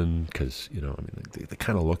person because, they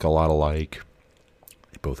kind of look a lot alike.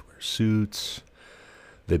 They both wear suits.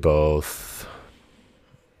 They both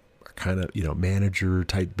are kind of,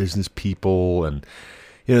 manager-type business people. And,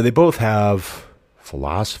 they both have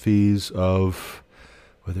philosophies of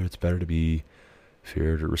whether it's better to be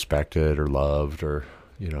feared or respected or loved or,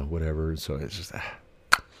 whatever. So it's just,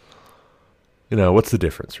 what's the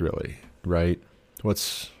difference really, right?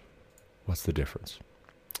 What's the difference?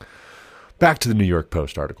 Back to the New York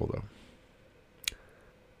Post article, though.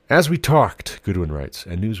 As we talked, Goodwin writes,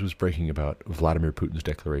 and news was breaking about Vladimir Putin's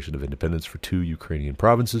declaration of independence for 2 Ukrainian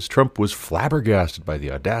provinces, Trump was flabbergasted by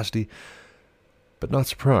the audacity, but not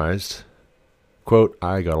surprised. Quote,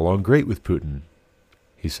 I got along great with Putin,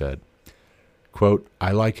 he said. Quote,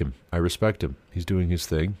 I like him. I respect him. He's doing his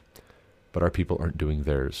thing, but our people aren't doing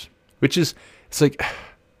theirs. Which is, it's like,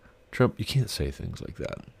 Trump, you can't say things like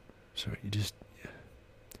that. Sorry,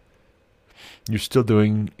 you're still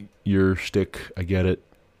doing your shtick. I get it,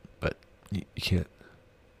 but you can't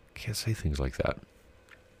say things like that.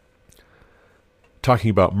 Talking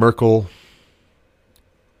about Merkel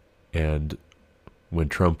and when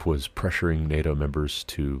Trump was pressuring NATO members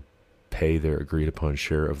to pay their agreed-upon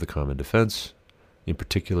share of the common defense, in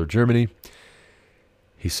particular Germany,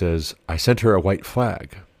 He says, I sent her a white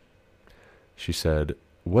flag. She said,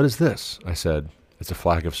 what is this? I said, it's a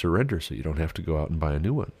flag of surrender, so you don't have to go out and buy a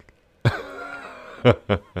new one.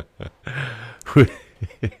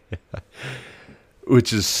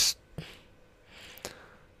 Which is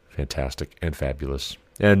fantastic and fabulous.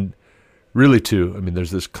 And really, too, I mean,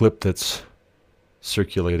 there's this clip that's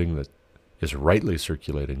circulating, that is rightly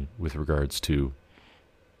circulating, with regards to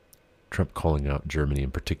Trump calling out Germany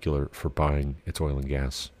in particular for buying its oil and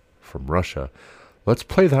gas from Russia. Let's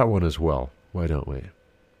play that one as well. Why don't we?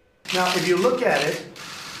 Now, if you look at it,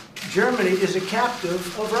 Germany is a captive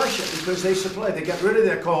of Russia because they got rid of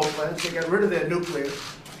their coal plants, they got rid of their nuclear.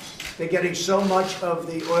 They're getting so much of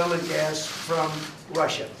the oil and gas from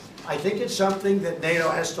Russia. I think it's something that NATO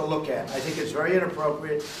has to look at. I think it's very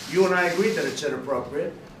inappropriate. You and I agree that it's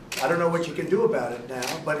inappropriate. I don't know what you can do about it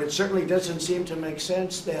now, but it certainly doesn't seem to make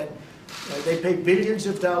sense that they pay billions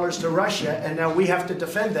of dollars to Russia, and now we have to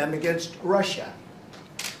defend them against Russia.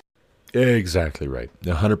 Exactly right.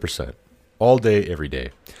 100%. All day, every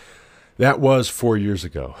day. That was 4 years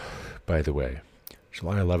ago, by the way.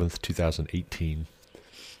 July 11th, 2018.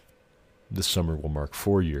 This summer will mark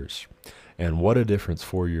 4 years. And what a difference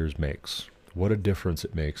 4 years makes. What a difference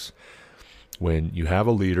it makes when you have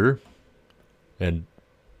a leader, and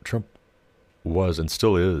Trump was and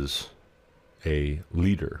still is a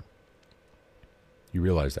leader. You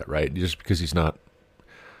realize that, right? Just because he's not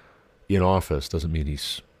in office doesn't mean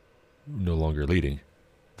he's no longer leading.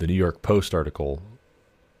 The New York Post article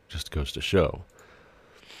just goes to show.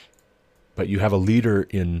 But you have a leader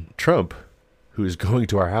in Trump who is going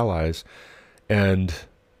to our allies and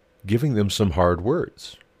giving them some hard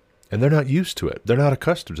words. And they're not used to it. They're not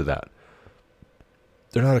accustomed to that.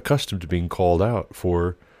 They're not accustomed to being called out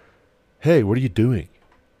for, hey, what are you doing?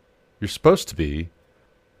 You're supposed to be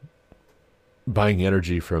buying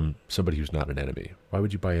energy from somebody who's not an enemy. Why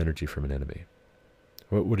would you buy energy from an enemy?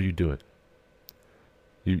 What are you doing?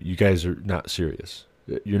 You guys are not serious.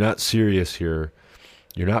 You're not serious here.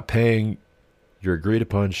 You're not paying your agreed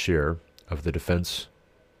upon share of the defense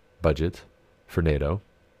budget for NATO.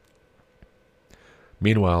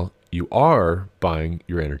 Meanwhile, you are buying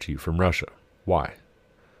your energy from Russia. Why?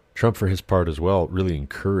 Trump, for his part as well, really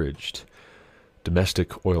encouraged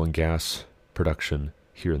domestic oil and gas production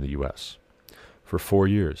here in the U.S. For 4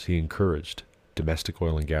 years, he encouraged domestic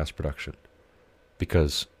oil and gas production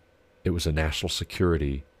because it was a national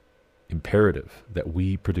security imperative that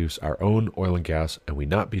we produce our own oil and gas and we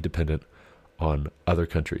not be dependent on other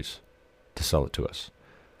countries to sell it to us.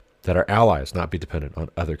 That our allies not be dependent on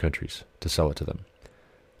other countries to sell it to them.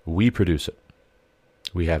 We produce it.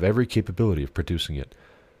 We have every capability of producing it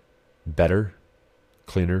better,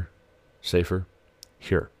 cleaner, safer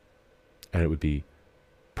here. And it would be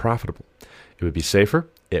profitable. It would be safer.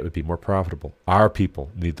 It would be more profitable. Our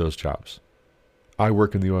people need those jobs. I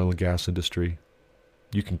work in the oil and gas industry.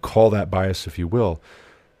 You can call that bias if you will,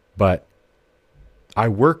 but I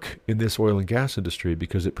work in this oil and gas industry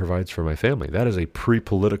because it provides for my family. That is a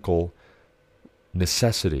pre-political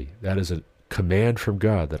necessity. That is a command from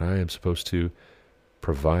God that I am supposed to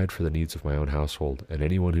provide for the needs of my own household. And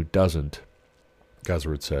anyone who doesn't, God's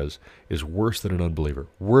word says, is worse than an unbeliever,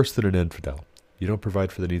 worse than an infidel. You don't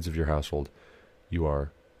provide for the needs of your household, you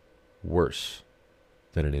are worse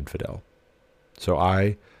than an infidel. So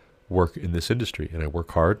I work in this industry, and I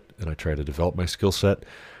work hard, and I try to develop my skill set,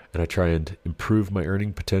 and I try and improve my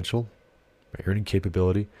earning potential, my earning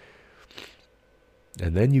capability.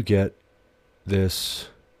 And then you get this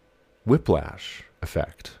whiplash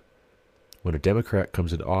effect when a Democrat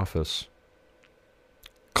comes into office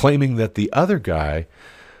claiming that the other guy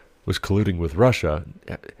was colluding with Russia.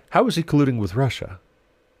 How was he colluding with Russia?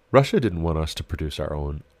 Russia didn't want us to produce our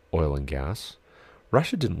own oil and gas.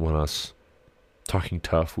 Russia didn't want us talking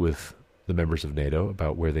tough with the members of NATO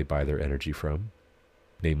about where they buy their energy from,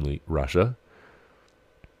 namely Russia.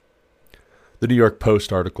 The New York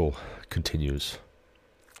Post article continues.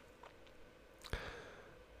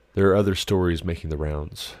 There are other stories making the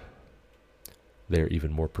rounds. They're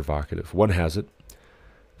even more provocative. One has it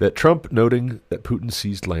that Trump, noting that Putin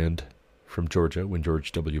seized land from Georgia when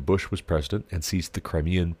George W. Bush was president and seized the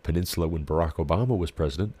Crimean Peninsula when Barack Obama was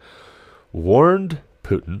president, warned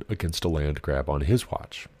Putin against a land grab on his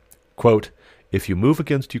watch. Quote, if you move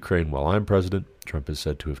against Ukraine while I'm president, Trump is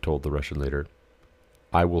said to have told the Russian leader,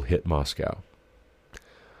 I will hit Moscow.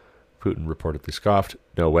 Putin reportedly scoffed,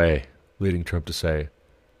 no way, leading Trump to say,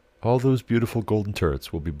 all those beautiful golden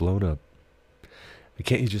turrets will be blown up. And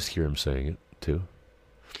can't you just hear him saying it, too?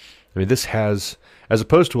 I mean, this has, as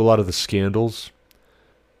opposed to a lot of the scandals,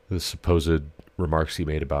 the supposed remarks he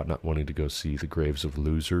made about not wanting to go see the graves of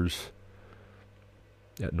losers,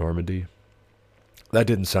 at Normandy. That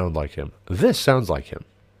didn't sound like him. This sounds like him.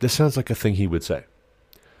 This sounds like a thing he would say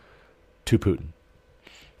to Putin.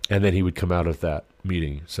 And then he would come out of that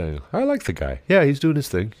meeting saying, I like the guy. Yeah, he's doing his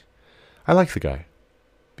thing. I like the guy.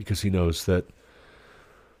 Because he knows that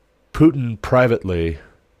Putin privately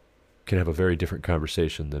can have a very different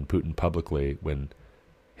conversation than Putin publicly when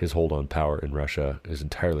his hold on power in Russia is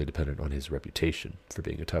entirely dependent on his reputation for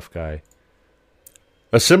being a tough guy.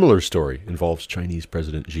 A similar story involves Chinese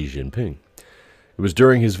President Xi Jinping. It was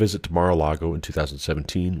during his visit to Mar-a-Lago in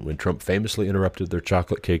 2017 when Trump famously interrupted their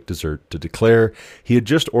chocolate cake dessert to declare he had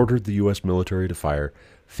just ordered the U.S. military to fire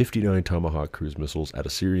 59 Tomahawk cruise missiles at a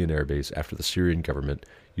Syrian airbase after the Syrian government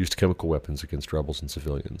used chemical weapons against rebels and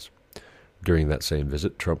civilians. During that same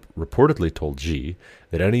visit, Trump reportedly told Xi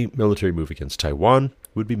that any military move against Taiwan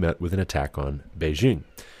would be met with an attack on Beijing.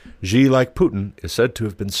 Xi, like Putin, is said to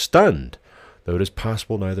have been stunned, though it is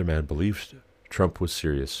possible neither man believed Trump was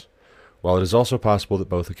serious. While it is also possible that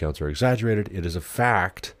both accounts are exaggerated, it is a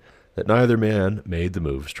fact that neither man made the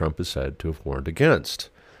moves Trump is said to have warned against.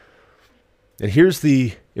 And here's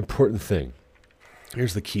the important thing.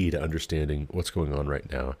 Here's the key to understanding what's going on right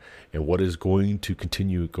now and what is going to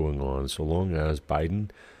continue going on so long as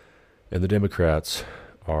Biden and the Democrats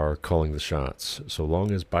are calling the shots. So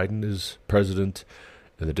long as Biden is president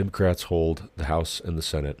and the Democrats hold the House and the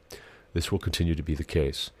Senate, this will continue to be the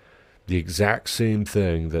case. The exact same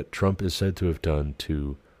thing that Trump is said to have done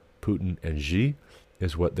to Putin and Xi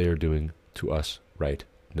is what they are doing to us right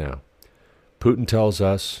now. Putin tells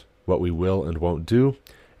us what we will and won't do,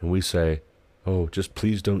 and we say, oh, just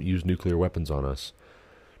please don't use nuclear weapons on us.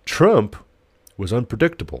 Trump was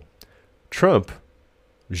unpredictable. Trump,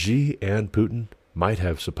 Xi, and Putin might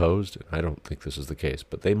have supposed, I don't think this is the case,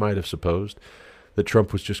 but they might have supposed that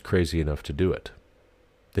Trump was just crazy enough to do it.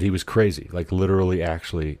 That he was crazy, like literally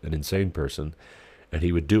actually an insane person, and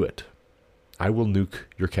he would do it. I will nuke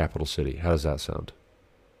your capital city. How does that sound?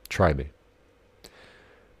 Try me.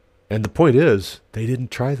 And the point is, they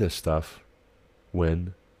didn't try this stuff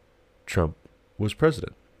when Trump was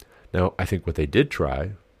president. Now, I think what they did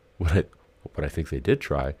try, what I think they did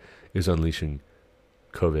try, is unleashing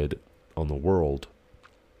COVID on the world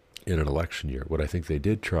in an election year. What I think they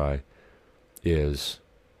did try is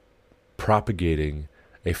propagating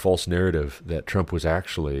a false narrative that Trump was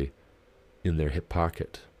actually in their hip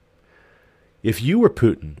pocket. If you were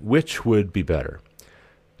Putin, which would be better?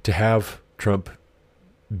 To have Trump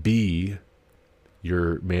be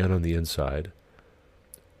your man on the inside,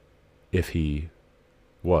 if he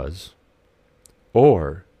was,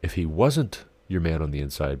 or if he wasn't your man on the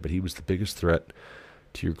inside, but he was the biggest threat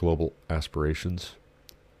to your global aspirations,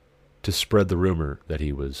 to spread the rumor that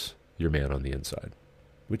he was your man on the inside.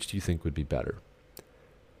 Which do you think would be better?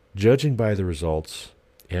 Judging by the results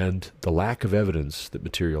and the lack of evidence that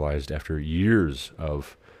materialized after years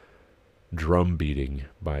of drum beating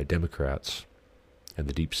by Democrats and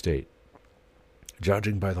the deep state,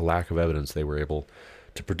 judging by the lack of evidence they were able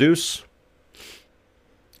to produce,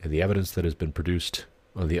 and the evidence that has been produced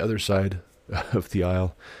on the other side of the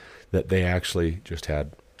aisle, that they actually just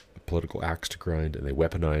had a political axe to grind and they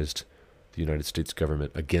weaponized the United States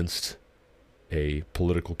government against a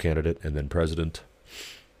political candidate and then president.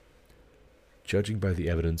 Judging by the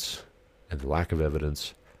evidence and the lack of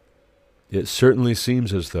evidence, it certainly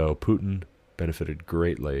seems as though Putin benefited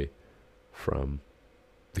greatly from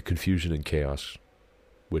the confusion and chaos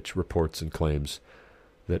which reports and claims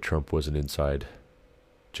that Trump was an inside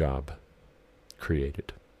job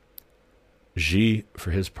created. Xi,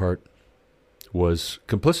 for his part, was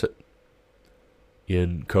complicit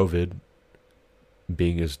in COVID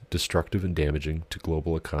being as destructive and damaging to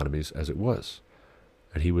global economies as it was.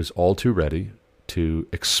 And he was all too ready to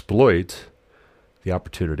exploit the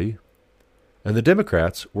opportunity, and the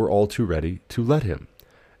Democrats were all too ready to let him.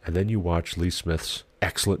 And then you watch Lee Smith's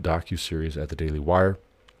excellent docuseries at the Daily Wire,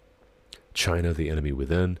 China, the Enemy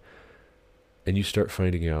Within, and you start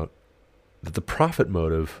finding out that the profit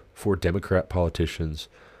motive for Democrat politicians,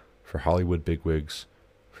 for Hollywood bigwigs,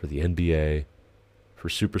 for the NBA, for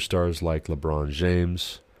superstars like LeBron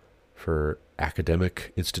James, for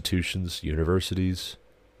academic institutions, universities,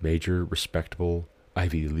 major respectable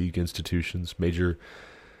Ivy League institutions, major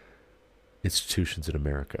institutions in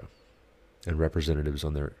America, and representatives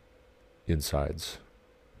on their insides,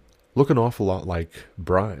 look an awful lot like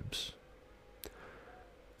bribes.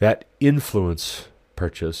 That influence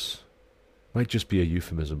purchase might just be a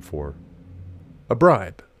euphemism for a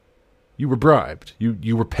bribe. You were bribed.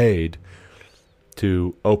 You were paid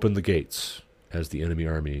to open the gates as the enemy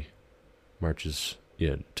army marches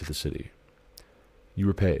in to the city. You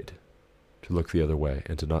were paid to look the other way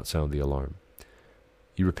and to not sound the alarm.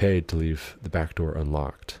 You were paid to leave the back door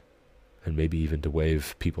unlocked, and maybe even to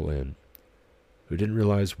wave people in who didn't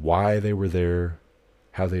realize why they were there,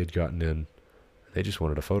 how they had gotten in. They just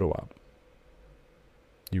wanted a photo op.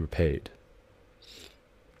 You were paid.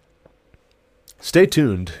 Stay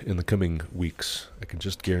tuned in the coming weeks. I can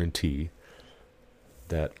just guarantee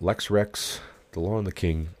that Lex Rex, The Law and the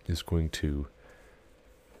King, is going to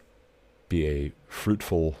be a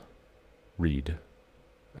fruitful read.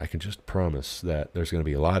 I can just promise that there's going to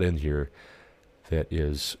be a lot in here that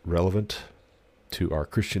is relevant to our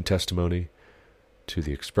Christian testimony, to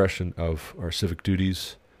the expression of our civic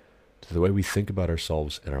duties, to the way we think about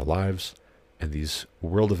ourselves and our lives and these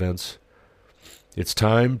world events. It's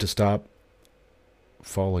time to stop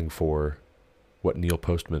falling for what Neil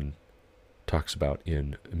Postman talks about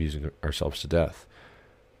in Amusing Ourselves to Death,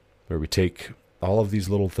 where we take all of these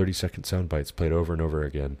little 30-second sound bites played over and over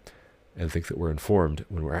again and think that we're informed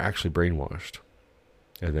when we're actually brainwashed.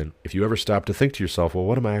 And then if you ever stop to think to yourself, well,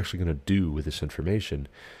 what am I actually going to do with this information?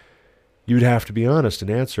 You would have to be honest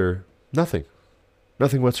and answer, nothing.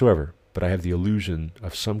 Nothing whatsoever. But I have the illusion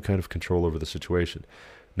of some kind of control over the situation.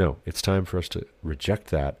 No, it's time for us to reject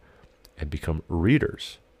that and become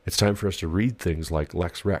readers. It's time for us to read things like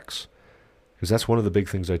Lex Rex, because that's one of the big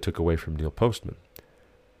things I took away from Neil Postman.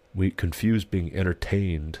 We confuse being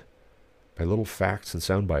entertained by little facts and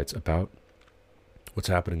sound bites about what's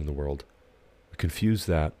happening in the world. We confuse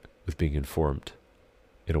that with being informed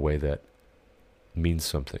in a way that means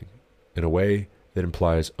something, in a way that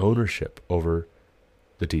implies ownership over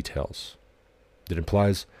the details. That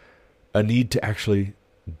implies a need to actually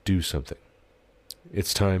do something.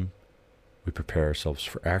 It's time we prepare ourselves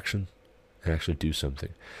for action and actually do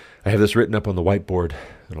something. I have this written up on the whiteboard,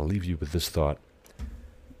 and I'll leave you with this thought.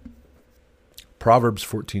 Proverbs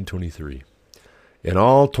 14:23. In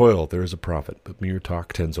all toil there is a profit, but mere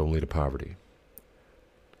talk tends only to poverty.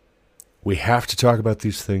 We have to talk about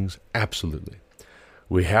these things, absolutely.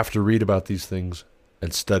 We have to read about these things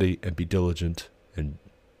and study and be diligent and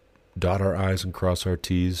dot our I's and cross our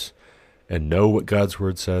T's and know what God's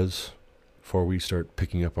Word says before we start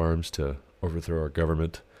picking up arms to overthrow our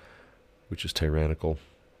government, which is tyrannical.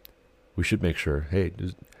 We should make sure, hey,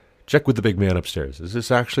 check with the big man upstairs. Is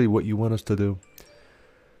this actually what you want us to do?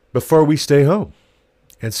 Before we stay home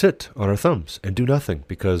and sit on our thumbs and do nothing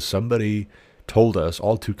because somebody told us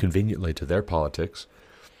all too conveniently to their politics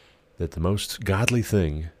that the most godly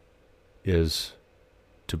thing is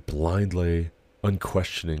to blindly,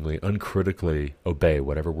 unquestioningly, uncritically obey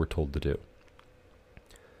whatever we're told to do.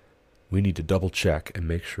 We need to double check and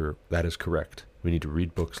make sure that is correct. We need to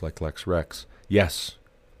read books like Lex Rex. Yes,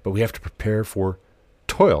 but we have to prepare for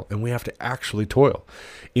toil, and we have to actually toil.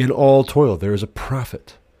 In all toil there is a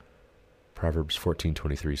profit. Proverbs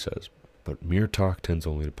 14:23 says, but mere talk tends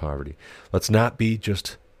only to poverty. Let's not be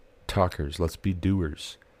just talkers. Let's be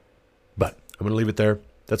doers. But I'm going to leave it there.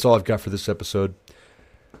 That's all I've got for this episode.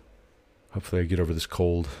 Hopefully I get over this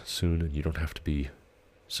cold soon and you don't have to be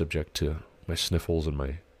subject to my sniffles and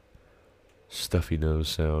my stuffy nose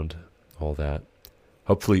sound, all that.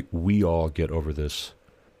 Hopefully we all get over this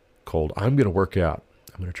cold. I'm going to work out.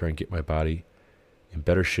 I'm going to try and get my body in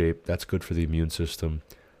better shape. That's good for the immune system.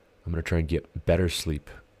 I'm going to try and get better sleep,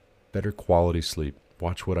 better quality sleep.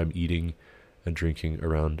 Watch what I'm eating and drinking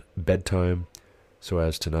around bedtime so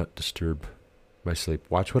as to not disturb my sleep.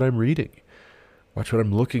 Watch what I'm reading. Watch what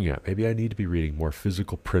I'm looking at. Maybe I need to be reading more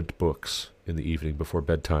physical print books in the evening before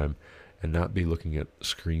bedtime and not be looking at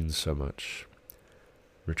screens so much.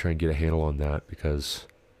 I'm going to try and get a handle on that because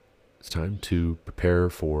it's time to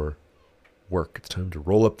prepare for work. It's time to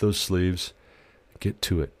roll up those sleeves and get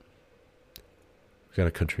to it. We've got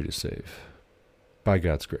a country to save. By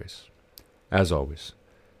God's grace. As always,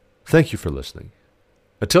 thank you for listening.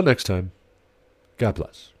 Until next time, God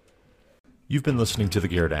bless. You've been listening to The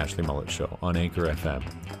Garrett Ashley Mullet Show on Anchor FM.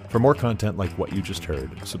 For more content like what you just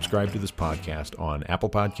heard, subscribe to this podcast on Apple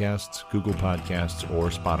Podcasts, Google Podcasts, or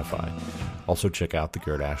Spotify. Also check out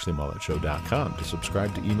thegarrettashleymulletshow.com to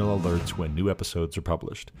subscribe to email alerts when new episodes are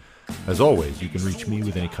published. As always, you can reach me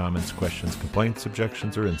with any comments, questions, complaints,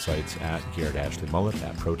 objections, or insights at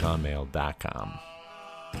garrettashleyMullet@protonmail.com.